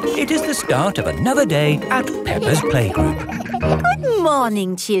 It is the start of another day at Peppa's playgroup. Good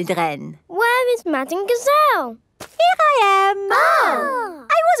morning, children. Where is Madame Gazelle? Here I am. Oh.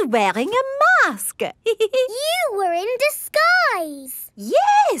 I was wearing a mask. You were in disguise.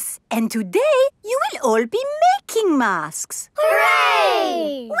 Yes, and today you will all be making masks.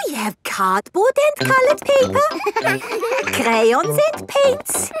 Hooray! We have cardboard and coloured paper, crayons and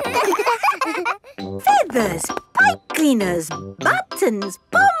paints, feathers, pipe cleaners, buttons,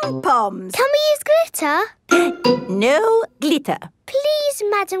 pom-poms. Can we use glitter? No glitter. Please,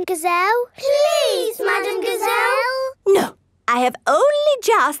 Madame Gazelle. Please, Madame Gazelle. No, I have only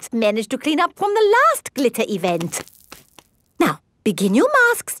just managed to clean up from the last glitter event. Now, begin your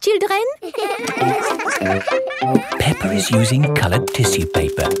masks, children. Peppa is using coloured tissue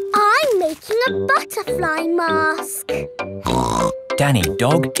paper. I'm making a butterfly mask. Danny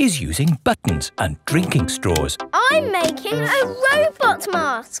Dog is using buttons and drinking straws. I'm making a robot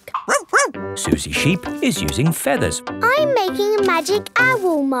mask. Susie Sheep is using feathers. I'm making a magic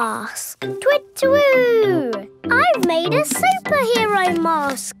owl mask. Twit-twoo! I've made a superhero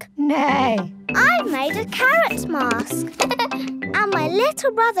mask. Nay. I've made a carrot mask. And my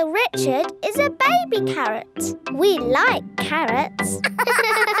little brother Richard is a baby carrot. We like carrots.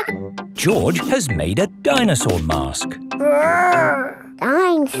 George has made a dinosaur mask.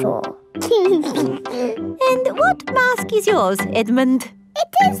 Dinosaur. And what mask is yours, Edmund?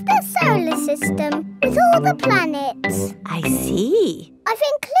 It is the solar system with all the planets. I see. I've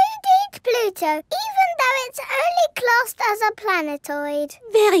included Pluto, even though it's only classed as a planetoid.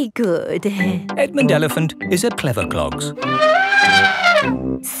 Very good. Edmund Elephant is a clever clogs.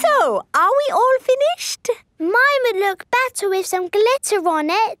 So, are we all finished? Mine would look better with some glitter on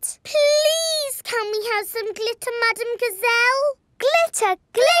it. Please, can we have some glitter, Madam Gazelle? Glitter,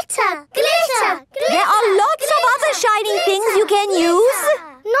 glitter, glitter, glitter. There are lots of other shining things you can use.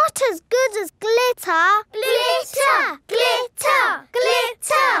 Not as good as glitter. Glitter, glitter,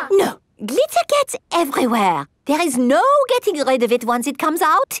 glitter. No, glitter gets everywhere. There is no getting rid of it once it comes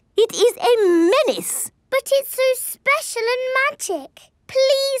out. It is a menace. But it's so special and magic.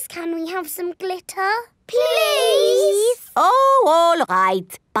 Please, can we have some glitter? Please. Oh, all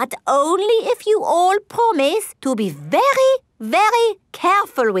right. But only if you all promise to be very, very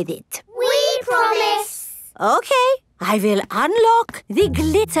careful with it. We promise. Okay, I will unlock the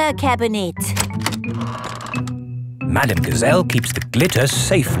glitter cabinet. Madam Gazelle keeps the glitter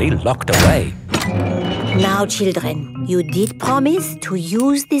safely locked away. Now, children, you did promise to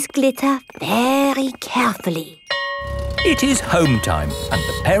use this glitter very carefully. It is home time and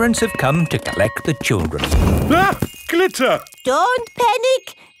the parents have come to collect the children. Ah! Glitter! Don't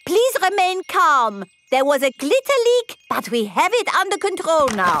panic. Please remain calm. There was a glitter leak, but we have it under control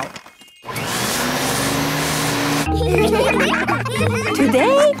now.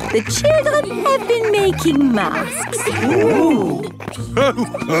 Today, the children have been making masks. Ooh.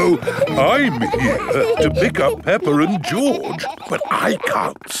 Oh, I'm here to pick up Peppa and George, but I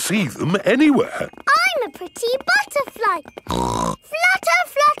can't see them anywhere. I'm a pretty butterfly. Flutter,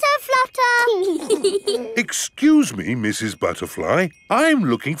 flutter, flutter. Excuse me, Mrs. Butterfly. I'm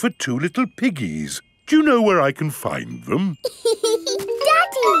looking for two little piggies. Do you know where I can find them?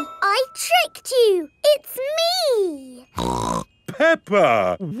 Daddy, I tricked you. It's me.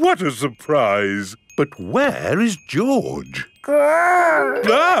 Peppa! What a surprise! But where is George?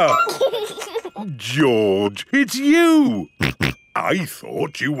 Ah! George, it's you! I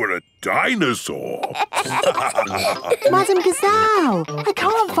thought you were a dinosaur. Madam Gazelle, I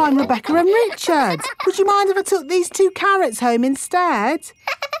can't find Rebecca and Richard. Would you mind if I took these two carrots home instead?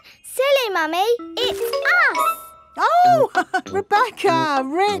 Silly, Mummy. It's us. Oh, Rebecca,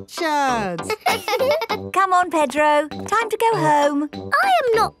 Richard. Come on, Pedro. Time to go home. I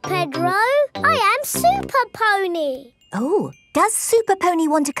am not Pedro. I am Super Pony. Oh, does Super Pony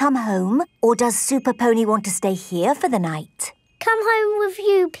want to come home? Or does Super Pony want to stay here for the night? Come home with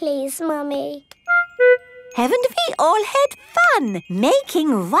you, please, Mummy. Haven't we all had fun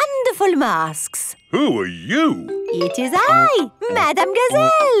making wonderful masks? Who are you? It is I, Madame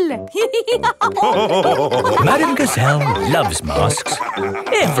Gazelle. Madam Gazelle loves masks.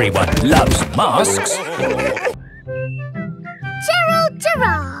 Everyone loves masks. Gerald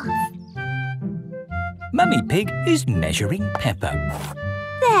Giraffe. Mummy Pig is measuring Peppa.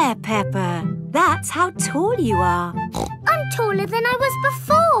 There, Peppa. That's how tall you are. I'm taller than I was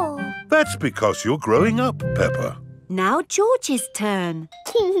before. That's because you're growing up, Peppa. Now George's turn.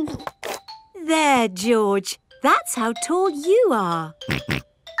 There, George. That's how tall you are.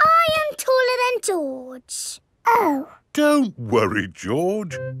 I am taller than George. Oh. Don't worry,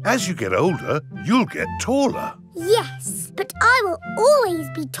 George. As you get older, you'll get taller. Yes, but I will always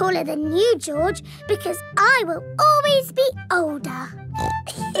be taller than you, George, because I will always be older.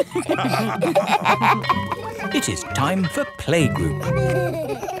 It is time for playgroup.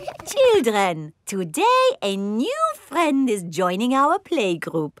 Children, today a new friend is joining our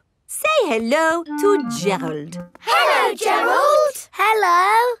playgroup. Say hello to Gerald. Hello, Gerald.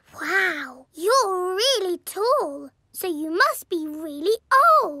 Hello. Wow, you're really tall. So you must be really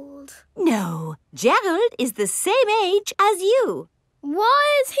old. No, Gerald is the same age as you.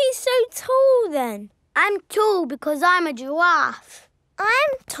 Why is he so tall then? I'm tall because I'm a giraffe.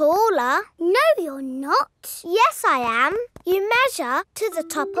 I'm taller. No, you're not. Yes, I am. You measure to the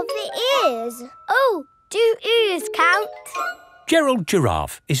top of the ears. Oh, do ears count? Gerald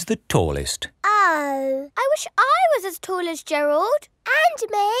Giraffe is the tallest. Oh, I wish I was as tall as Gerald. And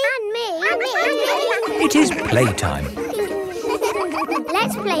me. And me. And me. It is playtime.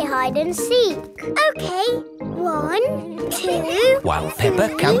 Let's play hide and seek. OK. 1, 2... While Peppa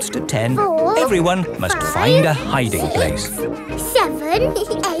counts to 10, 4, everyone must 5, find a hiding place. 7, 8,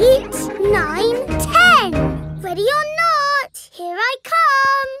 9, 10. Ready or not, here I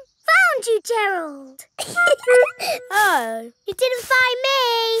come. Found you, Gerald. Oh, you didn't find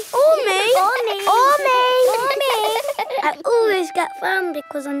me. Or me. Or me. Or me. Or me. I always get found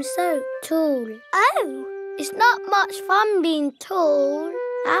because I'm so tall. Oh. It's not much fun being tall.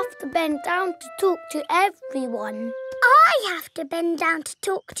 I have to bend down to talk to everyone. I have to bend down to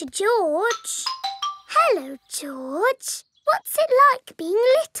talk to George. Hello, George. What's it like being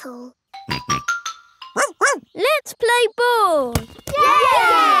little? Let's play ball.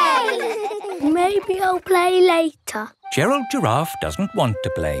 Yay! Maybe I'll play later. Gerald Giraffe doesn't want to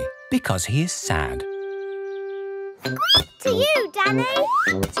play because he is sad. To you, Danny.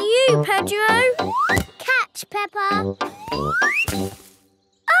 To you, Pedro. Catch, Peppa.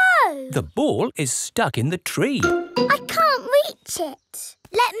 Oh! The ball is stuck in the tree. I can't reach it.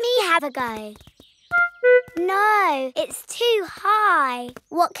 Let me have a go. No, it's too high.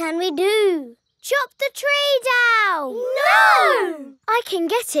 What can we do? Chop the tree down. No! I can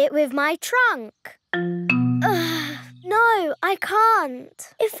get it with my trunk. No, I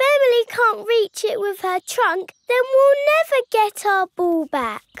can't. If Emily can't reach it with her trunk, then we'll never get our ball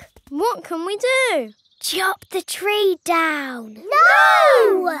back. What can we do? Chop the tree down.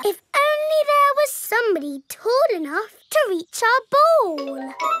 No! If only there was somebody tall enough to reach our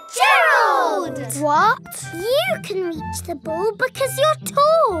ball. Gerald! What? You can reach the ball because you're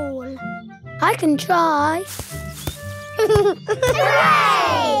tall. I can try.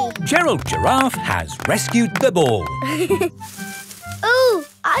 Hooray! Gerald Giraffe has rescued the ball. Oh,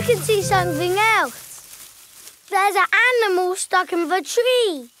 I can see something else. There's an animal stuck in the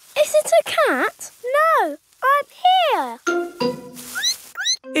tree. Is it a cat? No, I'm here.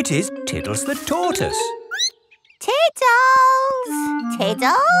 It is Tiddles the tortoise. Tiddles!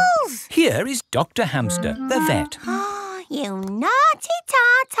 Tiddles! Here is Dr. Hamster, the vet. Oh, you naughty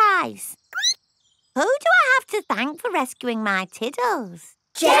tortoise. Who do I have to thank for rescuing my Tiddles?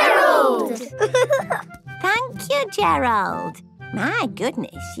 Gerald! Thank you, Gerald. My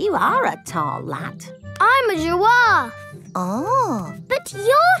goodness, you are a tall lad. I'm a giraffe. Oh. But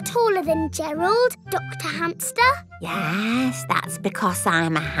you're taller than Gerald, Dr. Hamster. Yes, that's because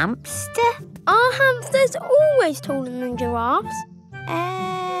I'm a hamster. Are hamsters always taller than giraffes?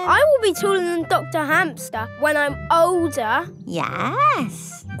 I will be taller than Dr. Hamster when I'm older.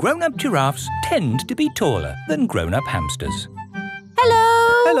 Yes. Grown-up giraffes tend to be taller than grown-up hamsters.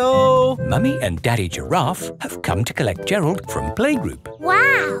 Hello. Hello. Mummy and Daddy Giraffe have come to collect Gerald from playgroup.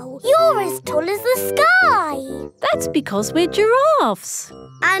 Wow, you're as tall as the sky. That's because we're giraffes.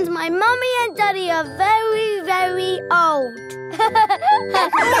 And my mummy and daddy are very, very old.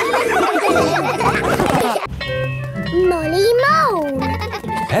 Molly Mole.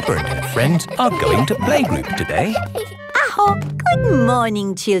 Peppa and her friends are going to playgroup today. Aho, good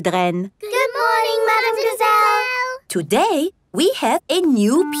morning, children. Good morning, Madam Gazelle. Today, we have a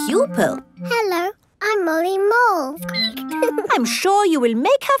new pupil. Hello, I'm Molly Mole. I'm sure you will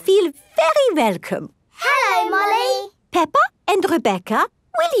make her feel very welcome. Hello, Molly. Peppa and Rebecca,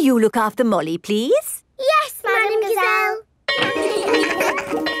 will you look after Molly, please? Yes, Madam Gazelle.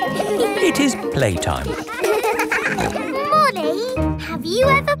 It is playtime. Molly, have you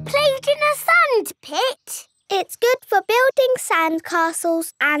ever played in a sand pit? It's good for building sand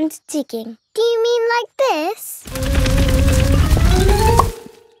castles and digging. Do you mean like this?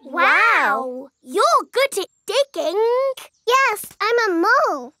 Wow! You're good at digging. Yes, I'm a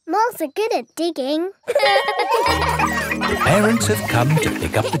mole. Moles are good at digging. Parents have come to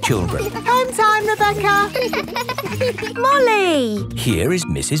pick up the children. Home time, Rebecca. Molly! Here is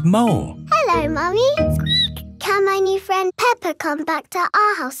Mrs. Mole. Hello, Mummy. Can my new friend Peppa come back to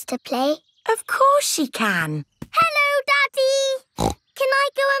our house to play? Of course she can. Hello, Daddy. Can I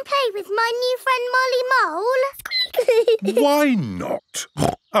go and play with my new friend Molly Mole? Why not?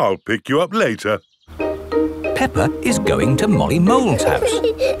 I'll pick you up later. Peppa is going to Molly Mole's house.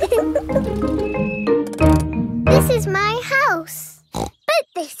 This is my house. But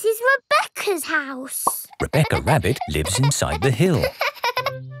this is Rebecca's house. Rebecca Rabbit lives inside the hill.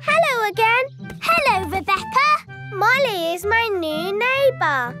 Hello again. Hello, Rebecca. Molly is my new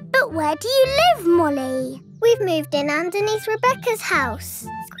neighbour. But But where do you live, Molly? We've moved in underneath Rebecca's house.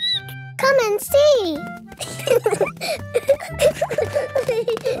 Come and see.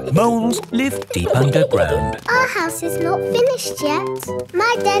 Moles live deep underground. Our house is not finished yet.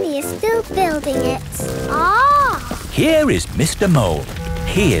 My daddy is still building it. Ah! Here is Mr. Mole.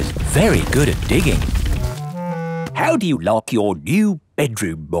 He is very good at digging. How do you like your new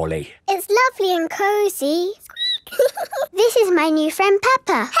bedroom, Molly? It's lovely and cosy. This is my new friend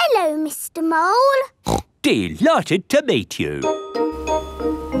Peppa. Hello, Mr. Mole. Delighted to meet you.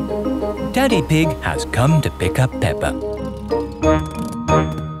 Daddy Pig has come to pick up Peppa.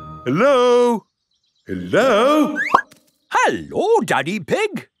 Hello? Hello? Hello, Daddy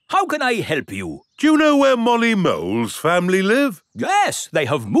Pig. How can I help you? Do you know where Molly Mole's family live? Yes, they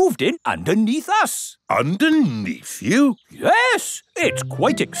have moved in underneath us. Underneath you? Yes, it's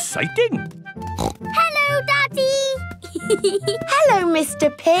quite exciting. Hello, Daddy. Hello,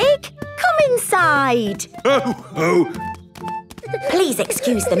 Mr. Pig. Come inside. Oh. Please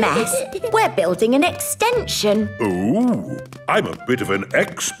excuse the mess. We're building an extension. Oh, I'm a bit of an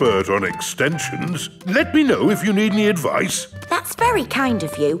expert on extensions. Let me know if you need any advice. That's very kind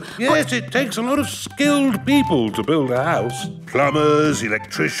of you. Yes, it takes a lot of skilled people to build a house. Plumbers,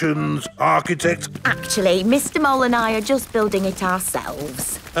 electricians, architects. Actually, Mr. Mole and I are just building it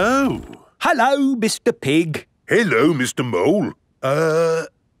ourselves. Oh. Hello, Mr. Pig. Hello, Mr. Mole.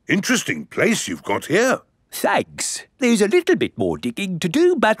 Interesting place you've got here. Thanks. There's a little bit more digging to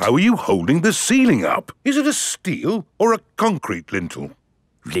do, but... How are you holding the ceiling up? Is it a steel or a concrete lintel?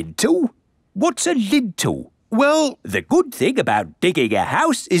 Lintel? What's a lintel? Well... The good thing about digging a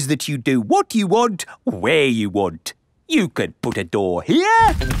house is that you do what you want, where you want. You can put a door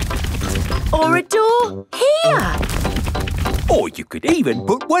here. Or a door here. Or you could even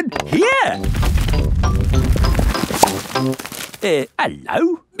put one here.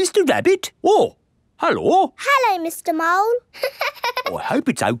 Hello, Mr. Rabbit? Oh, hello. Hello, Mr. Mole. I hope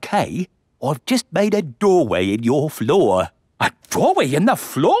it's okay. I've just made a doorway in your floor. A doorway in the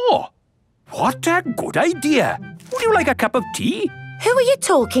floor? What a good idea. Would you like a cup of tea? Who are you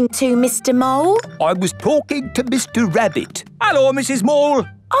talking to, Mr. Mole? I was talking to Mr. Rabbit. Hello, Mrs. Mole.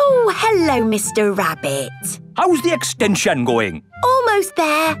 Oh, hello, Mr. Rabbit. How's the extension going? Almost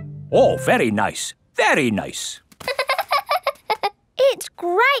there. Oh, very nice. Very nice. It's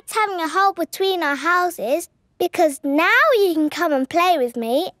great having a hole between our houses because now you can come and play with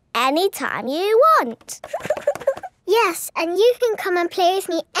me anytime you want. Yes, and you can come and play with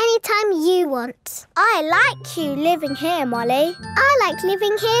me anytime you want. I like you living here, Molly. I like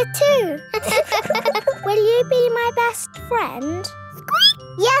living here too. Will you be my best friend?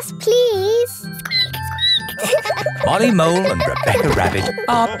 Squeak! Yes, please. Molly Mole and Rebecca Rabbit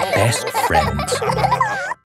are best friends.